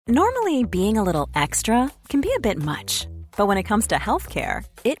Normally, being a little extra can be a bit much, but when it comes to healthcare,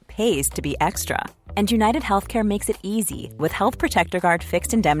 it pays to be extra. And United Healthcare makes it easy with Health Protector Guard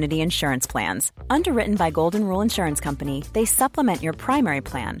fixed indemnity insurance plans. Underwritten by Golden Rule Insurance Company, they supplement your primary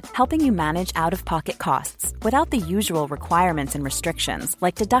plan, helping you manage out-of-pocket costs without the usual requirements and restrictions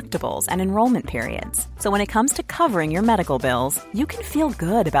like deductibles and enrollment periods. So when it comes to covering your medical bills, you can feel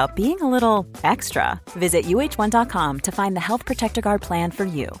good about being a little extra. Visit uh1.com to find the Health Protector Guard plan for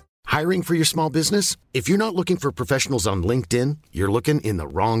you. Hiring for your small business? If you're not looking for professionals on LinkedIn, you're looking in the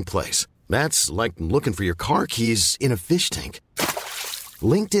wrong place. That's like looking for your car keys in a fish tank.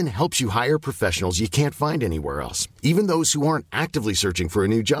 LinkedIn helps you hire professionals you can't find anywhere else, even those who aren't actively searching for a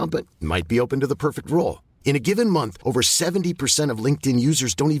new job but might be open to the perfect role. In a given month, over 70% of LinkedIn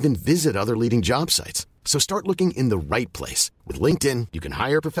users don't even visit other leading job sites. So start looking in the right place. With LinkedIn, you can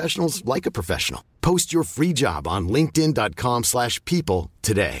hire professionals like a professional. Post your free job on linkedin.com/people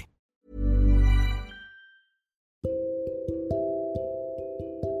today.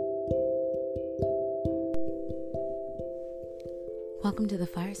 Welcome to The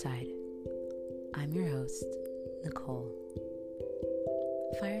Fireside. I'm your host, Nicole.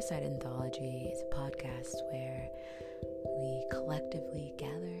 Fireside Anthology is a podcast where we collectively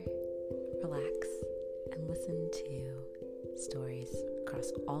gather, relax, and listen to stories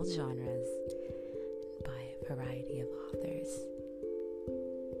across all genres by a variety of authors.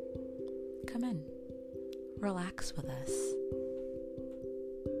 Come in, relax with us.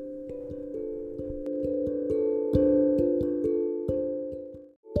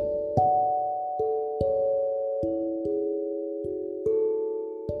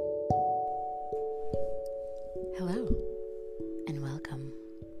 Hello, and welcome.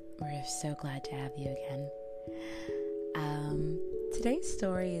 We're so glad to have you again. Today's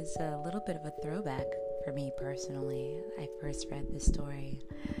story is a little bit of a throwback for me personally. I first read this story,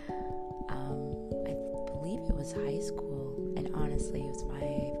 I believe it was high school, and honestly, it was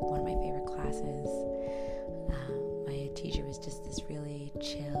one of my favorite classes. My teacher was just this really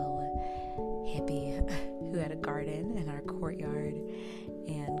chill hippie who had a garden in our courtyard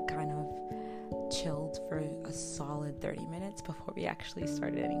and kind of chilled for a solid 30 minutes before we actually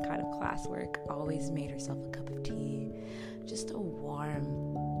started any kind of classwork. Always made herself a cup of tea. Just a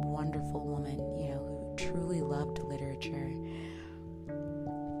warm, wonderful woman, who truly loved literature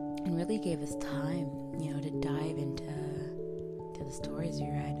and really gave us time, to dive into the stories we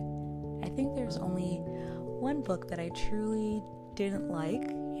read. I think there's only one book that I truly didn't like,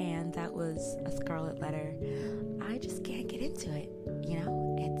 and that was A Scarlet Letter. I just can't get into it,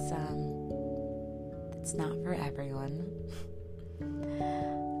 It's not for everyone.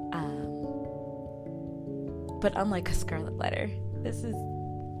 But unlike A Scarlet Letter, this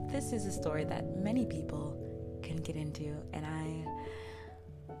is a story that many people can get into, and I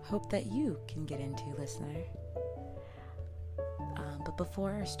hope that you can get into, listener. But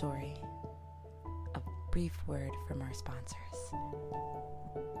before our story, a brief word from our sponsors.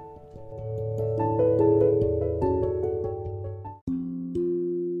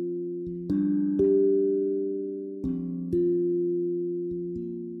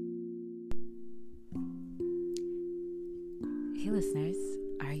 Hey listeners,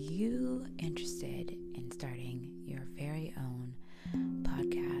 are you interested in starting your very own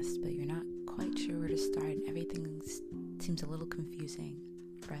podcast, but you're not quite sure where to start and everything seems a little confusing?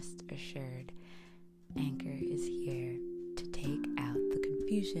 Rest assured, Anchor is here to take out the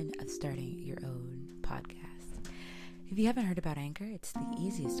confusion of starting your own podcast. If you haven't heard about Anchor, it's the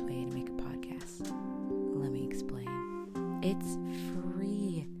easiest way to make a podcast. Let me explain. It's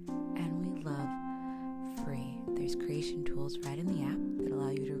free, and we love free. There's creation tools right in the app that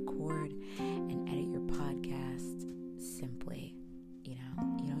allow you to record and edit your podcast simply. You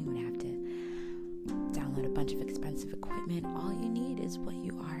don't even have to download a bunch of expensive equipment. All you need is what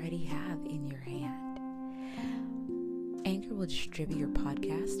you already have in your hand. Anchor will distribute your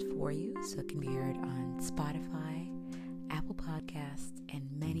podcast for you so it can be heard on Spotify, Apple Podcasts, and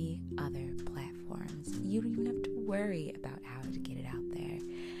many other platforms. You don't even have to worry about how to get it out there.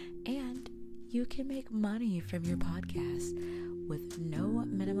 And you can make money from your podcast with no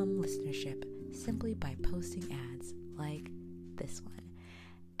minimum listenership simply by posting ads like this one.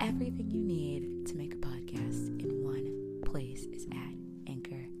 Everything you need to make a podcast in one place is at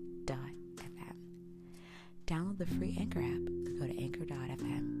anchor.fm. Download the free Anchor app or go to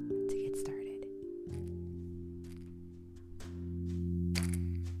anchor.fm to get started.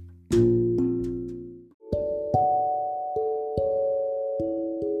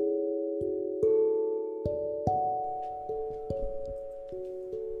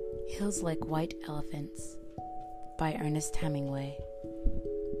 Hills Like White Elephants by Ernest Hemingway.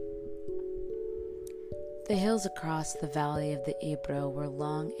 The hills across the valley of the Ebro were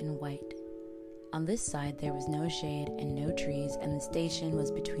long and white. On this side there was no shade and no trees, and the station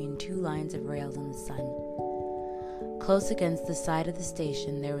was between two lines of rails in the sun. Close against the side of the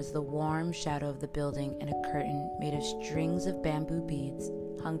station there was the warm shadow of the building, and a curtain made of strings of bamboo beads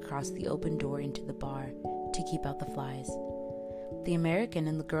hung across the open door into the bar to keep out the flies. The American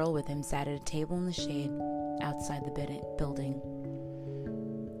and the girl with him sat at a table in the shade outside the building.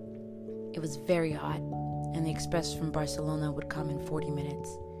 It was very hot, and the express from Barcelona would come in 40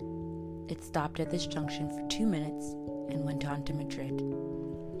 minutes. It stopped at this junction for 2 minutes and went on to Madrid.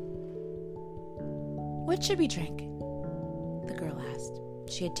 "What should we drink?" the girl asked.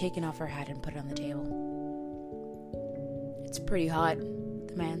 She had taken off her hat and put it on the table. "It's pretty hot,"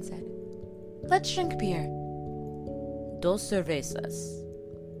 the man said. "Let's drink beer." "Dos cervezas,"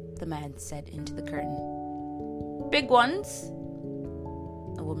 the man said into the curtain. "Big ones?"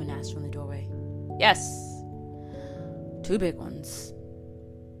 a woman asked from the doorway. "Yes, 2 big ones."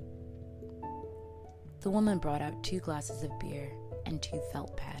 The woman brought out 2 glasses of beer and 2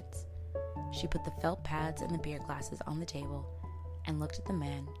 felt pads. She put the felt pads and the beer glasses on the table and looked at the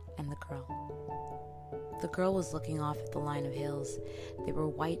man and the girl. The girl was looking off at the line of hills. They were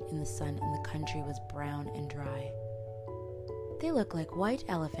white in the sun, and the country was brown and dry. "They look like white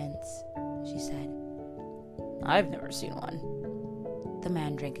elephants," she said. "I've never seen one." The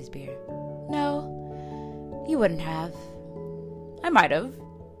man drank his beer. "No, you wouldn't have." "I might have,"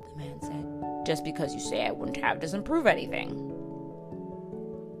 the man said. "Just because you say I wouldn't have doesn't prove anything."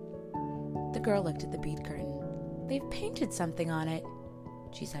 The girl looked at the bead curtain. "They've painted something on it,"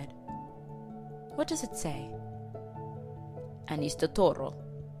 she said. "What does it say?" "Anis de Toro.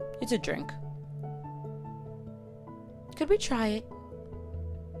 It's a drink." "Could we try it?"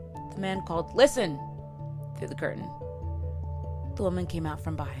 The man called, "Listen!" through the curtain. The woman came out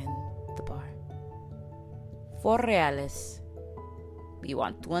from behind the bar. "4 reales. We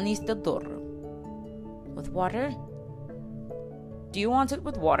want 2 anis de Toro. With water?" "Do you want it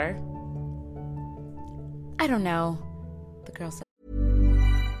with water?" "I don't know," the girl said.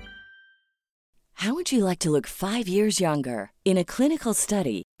 How would you like to look 5 years younger? In a clinical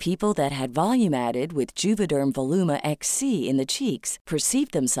study, people that had volume added with Juvederm Voluma XC in the cheeks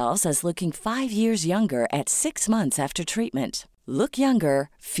perceived themselves as looking 5 years younger at 6 months after treatment. Look younger,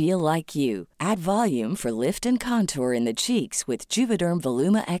 feel like you. Add volume for lift and contour in the cheeks with Juvederm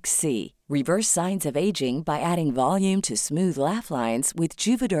Voluma XC. Reverse signs of aging by adding volume to smooth laugh lines with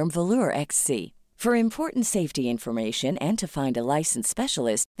Juvederm Volure XC. For important safety information and to find a licensed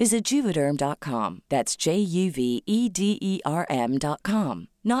specialist, visit Juvederm.com. That's JUVEDERM.com.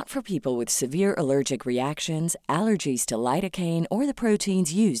 Not for people with severe allergic reactions, allergies to lidocaine, or the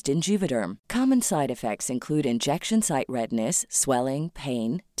proteins used in Juvederm. Common side effects include injection site redness, swelling,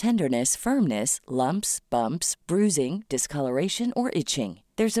 pain, tenderness, firmness, lumps, bumps, bruising, discoloration, or itching.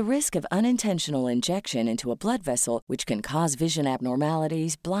 There's a risk of unintentional injection into a blood vessel, which can cause vision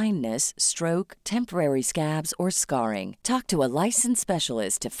abnormalities, blindness, stroke, temporary scabs, or scarring. Talk to a licensed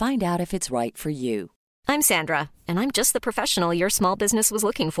specialist to find out if it's right for you. I'm Sandra, and I'm just the professional your small business was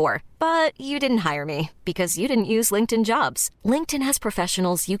looking for. But you didn't hire me because you didn't use LinkedIn Jobs. LinkedIn has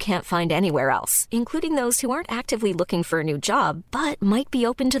professionals you can't find anywhere else, including those who aren't actively looking for a new job, but might be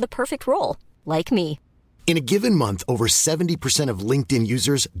open to the perfect role, like me. In a given month, over 70% of LinkedIn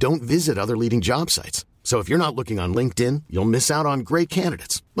users don't visit other leading job sites. So if you're not looking on LinkedIn, you'll miss out on great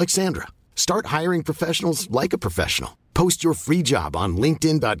candidates like Sandra. Start hiring professionals like a professional. Post your free job on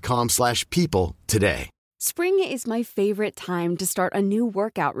linkedin.com/people today. Spring is my favorite time to start a new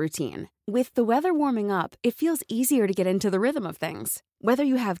workout routine. With the weather warming up, it feels easier to get into the rhythm of things. Whether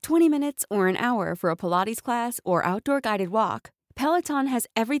you have 20 minutes or an hour for a Pilates class or outdoor guided walk, Peloton has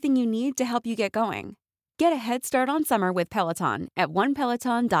everything you need to help you get going. Get a head start on summer with Peloton at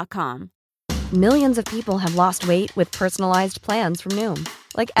onepeloton.com. Millions of people have lost weight with personalized plans from Noom.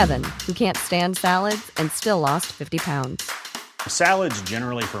 Like Evan, who can't stand salads and still lost 50 pounds. Salads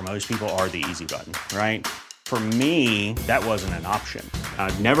generally for most people are the easy button, right? For me, that wasn't an option.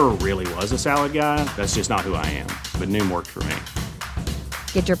 I never really was a salad guy. That's just not who I am. But Noom worked for me.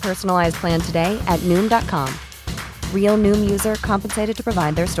 Get your personalized plan today at Noom.com. Real Noom user compensated to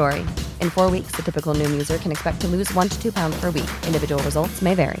provide their story. In 4 weeks, the typical Noom user can expect to lose 1 to 2 pounds per week. Individual results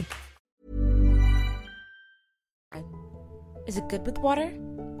may vary. "Is it good with water?"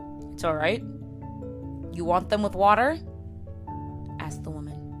 "It's all right." "You want them with water?" asked the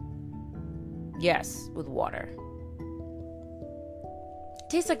woman. "Yes, with water."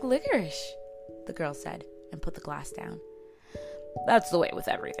 "Tastes like licorice," the girl said, and put the glass down. "That's the way with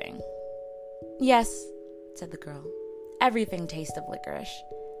everything." "Yes," said the girl. "Everything tastes of licorice.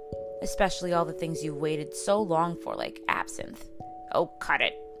 Especially all the things you waited so long for, like absinthe. Oh, cut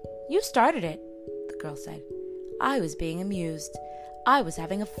it. You started it, the girl said. I was being amused. I was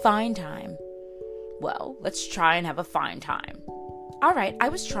having a fine time. Well, let's try and have a fine time. All right, I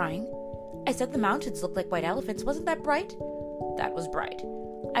was trying. I said the mountains looked like white elephants. Wasn't that bright? That was bright.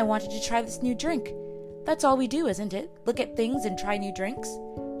 I wanted to try this new drink. That's all we do, isn't it? Look at things and try new drinks?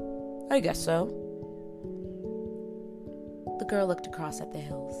 I guess so. The girl looked across at the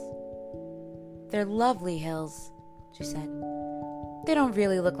hills. They're lovely hills, she said. They don't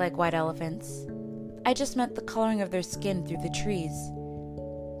really look like white elephants. I just meant the coloring of their skin through the trees.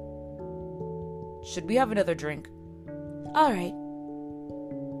 Should we have another drink? All right.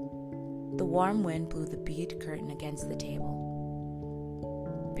 The warm wind blew the bead curtain against the table.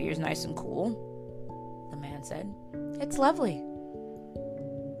 Beer's nice and cool, the man said. It's lovely.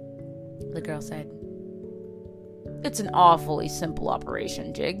 The girl said, It's an awfully simple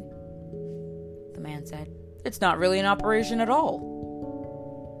operation, Jig. The man said, It's not really an operation at all.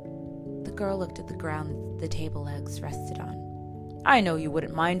 The girl looked at the ground the table legs rested on. I know you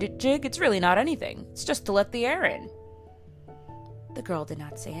wouldn't mind it, Jig. It's really not anything. It's just to let the air in. The girl did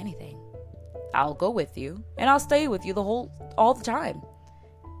not say anything. I'll go with you, and I'll stay with you all the time.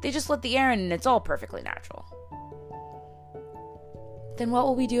 They just let the air in, and it's all perfectly natural. Then what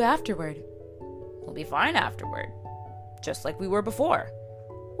will we do afterward? We'll be fine afterward. Just like we were before.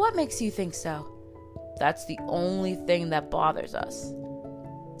 What makes you think so? That's the only thing that bothers us.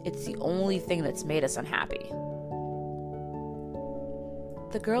 It's the only thing that's made us unhappy.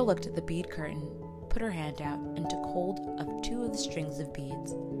 The girl looked at the bead curtain, put her hand out, and took hold of 2 of the strings of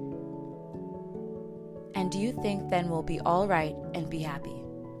beads. And do you think then we'll be all right and be happy?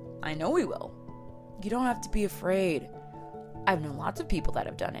 I know we will. You don't have to be afraid. I've known lots of people that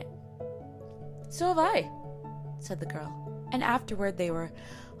have done it. So have I, said the girl. And afterward they were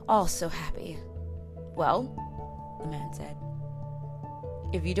all so happy. Well, the man said,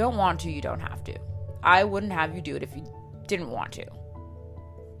 if you don't want to, you don't have to. I wouldn't have you do it if you didn't want to.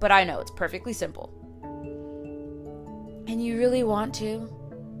 But I know it's perfectly simple. And you really want to?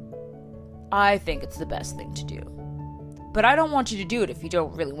 I think it's the best thing to do. But I don't want you to do it if you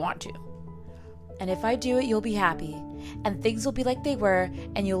don't really want to. And if I do it, you'll be happy. And things will be like they were,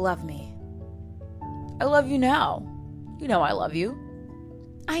 and you'll love me. I love you now. You know I love you.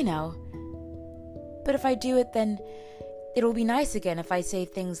 I know. But if I do it, then it'll be nice again if I say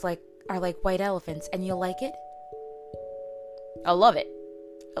things are like white elephants, and you'll like it? I'll love it.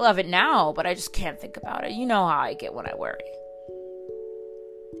 I love it now, but I just can't think about it. You know how I get when I worry.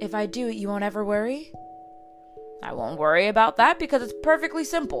 If I do it, you won't ever worry? I won't worry about that because it's perfectly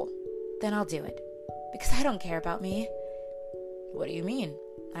simple. Then I'll do it. Because I don't care about me. What do you mean?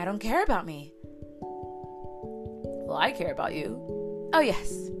 I don't care about me. Well, I care about you. Oh,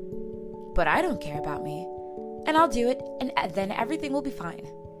 yes. But I don't care about me. And I'll do it, and then everything will be fine.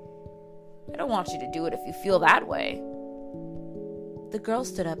 I don't want you to do it if you feel that way. The girl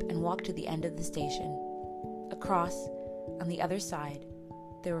stood up and walked to the end of the station. Across, on the other side,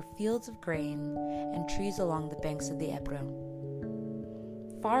 there were fields of grain and trees along the banks of the Ebro.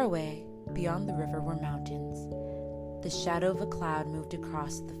 Far away, beyond the river, were mountains. The shadow of a cloud moved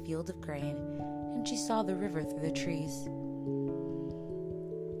across the field of grain, and she saw the river through the trees.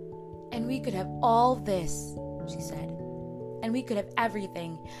 And we could have all this, she said. And we could have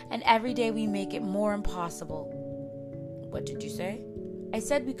everything, and every day we make it more impossible. What did you say? I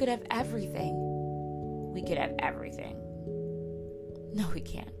said we could have everything. We could have everything. No, we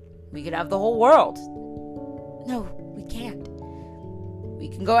can't. We could have the whole world. No, we can't. We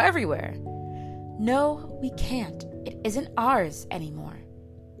can go everywhere. No, we can't. It isn't ours anymore.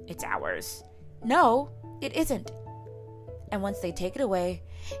 It's ours. No, it isn't. And once they take it away,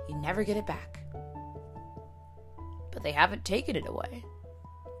 you never get it back. But they haven't taken it away.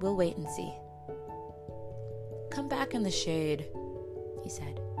 We'll wait and see. Come back in the shade, he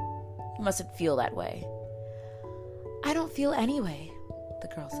said. You mustn't feel that way. I don't feel any way, the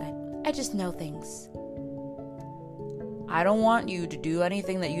girl said. I just know things. I don't want you to do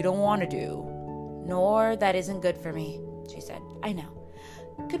anything that you don't want to do. Nor that isn't good for me, she said. I know.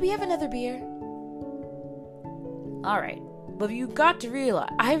 Could we have another beer? All right, but you've got to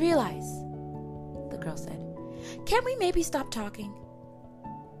realize... I realize, the girl said. Can't we maybe stop talking?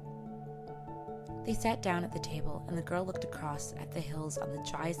 They sat down at the table, and the girl looked across at the hills on the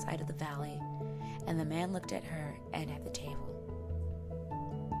dry side of the valley, and the man looked at her and at the table.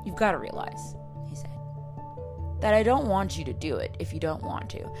 You've got to realize, he said, that I don't want you to do it if you don't want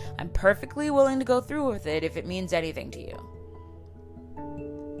to. I'm perfectly willing to go through with it if it means anything to you.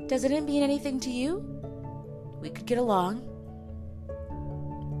 Doesn't it mean anything to you? We could get along.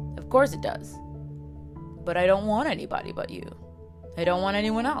 Of course it does. But I don't want anybody but you. I don't want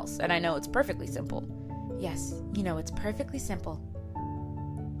anyone else, and I know it's perfectly simple. Yes, you know it's perfectly simple.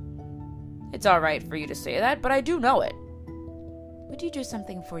 It's all right for you to say that, but I do know it. Would you do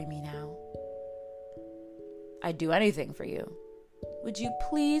something for me now? I'd do anything for you. Would you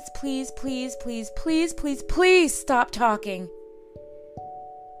please, please, please, please, please, please, please stop talking?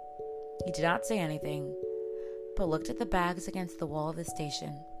 He did not say anything, but looked at the bags against the wall of the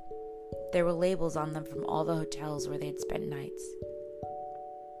station. There were labels on them from all the hotels where they had spent nights.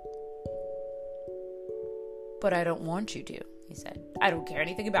 But I don't want you to, he said. I don't care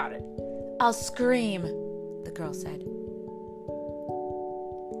anything about it. I'll scream, the girl said.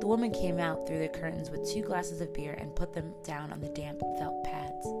 The woman came out through the curtains with 2 glasses of beer and put them down on the damp felt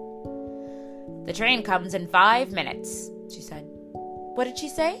pads. The train comes in 5 minutes, she said. What did she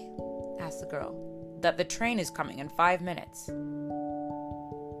say? Asked the girl. That the train is coming in 5 minutes.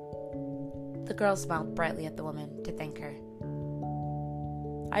 The girl smiled brightly at the woman to thank her.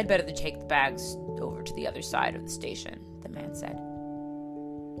 I'd better take the bags over to the other side of the station, the man said.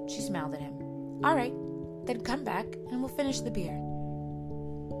 She smiled at him. All right, then come back and we'll finish the beer.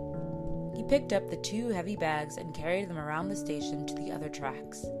 He picked up the 2 heavy bags and carried them around the station to the other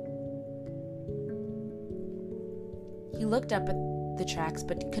tracks. He looked up at the tracks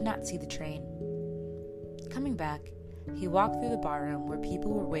but could not see the train. Coming back, he walked through the barroom where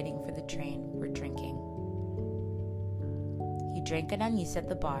people were waiting for the train were drinking. He drank an anise at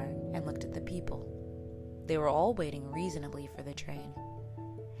the bar and looked at the people. They were all waiting reasonably for the train.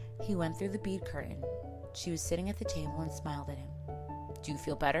 He went through the bead curtain. She was sitting at the table and smiled at him. Do you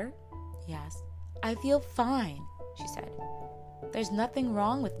feel better? He asked. I feel fine, she said. There's nothing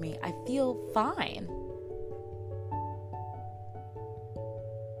wrong with me. I feel fine.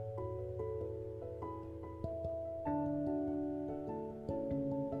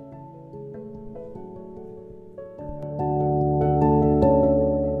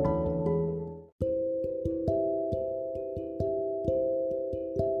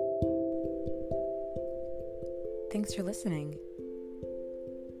 Thanks for listening.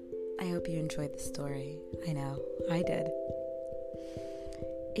 I hope you enjoyed the story. I know, I did.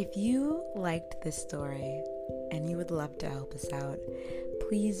 If you liked this story and you would love to help us out,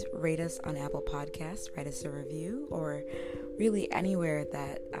 please rate us on Apple Podcasts, write us a review, or really anywhere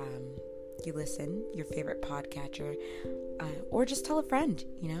that you listen, your favorite podcatcher, or just tell a friend,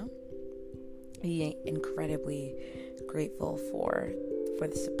 Be incredibly grateful for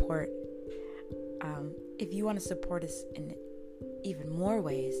the support. If you want to support us in even more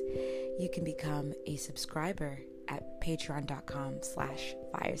ways, you can become a subscriber at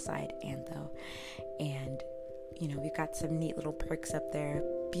patreon.com/firesideantho. And, we've got some neat little perks up there,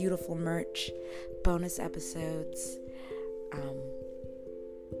 beautiful merch, bonus episodes,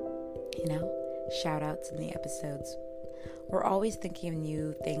 shout outs in the episodes. We're always thinking of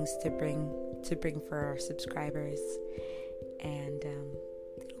new things to bring for our subscribers. And,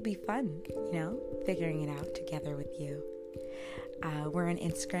 it'll be fun, figuring it out together with you. We're on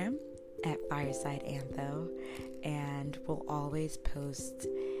Instagram at firesideantho, and we'll always post,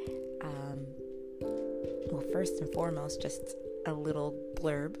 first and foremost, just a little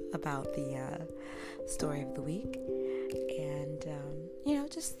blurb about the story of the week, and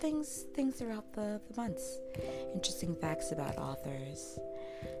just things throughout the months, interesting facts about authors,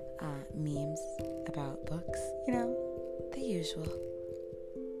 memes about books, the usual.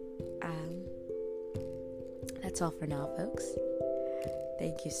 That's all for now, folks.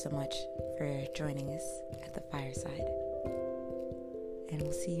 Thank you so much for joining us at the fireside. And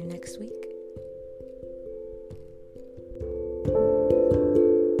we'll see you next week.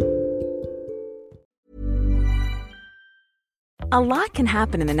 A lot can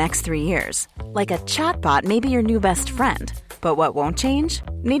happen in the next 3 years. Like a chatbot may be your new best friend. But what won't change?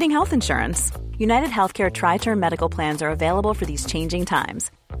 Needing health insurance. United Healthcare Tri-Term Medical Plans are available for these changing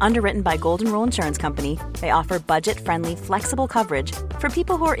times. Underwritten by Golden Rule Insurance Company, they offer budget-friendly, flexible coverage for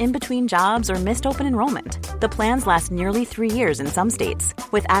people who are in between jobs or missed open enrollment. The plans last nearly 3 years in some states,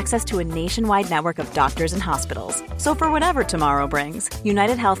 with access to a nationwide network of doctors and hospitals. So for whatever tomorrow brings,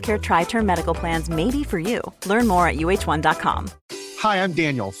 United Healthcare Tri-Term Medical Plans may be for you. Learn more at UH1.com. Hi, I'm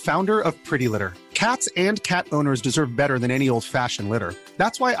Daniel, founder of Pretty Litter. Cats and cat owners deserve better than any old-fashioned litter.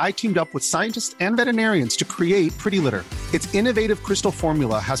 That's why I teamed up with scientists and veterinarians to create Pretty Litter. Its innovative crystal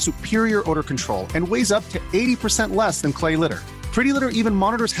formula has superior odor control and weighs up to 80% less than clay litter. Pretty Litter even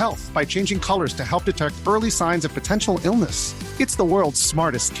monitors health by changing colors to help detect early signs of potential illness. It's the world's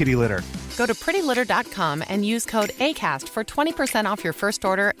smartest kitty litter. Go to prettylitter.com and use code ACAST for 20% off your first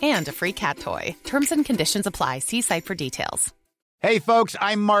order and a free cat toy. Terms and conditions apply. See site for details. Hey, folks,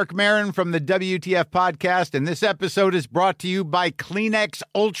 I'm Mark Maron from the WTF Podcast, and this episode is brought to you by Kleenex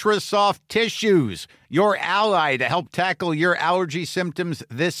Ultra Soft Tissues, your ally to help tackle your allergy symptoms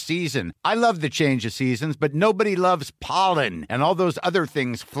this season. I love the change of seasons, but nobody loves pollen and all those other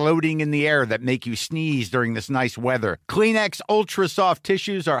things floating in the air that make you sneeze during this nice weather. Kleenex Ultra Soft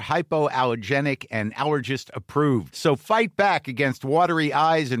Tissues are hypoallergenic and allergist approved, so fight back against watery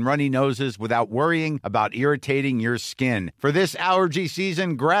eyes and runny noses without worrying about irritating your skin. For this allergy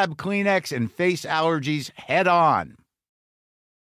season, grab Kleenex and face allergies head on.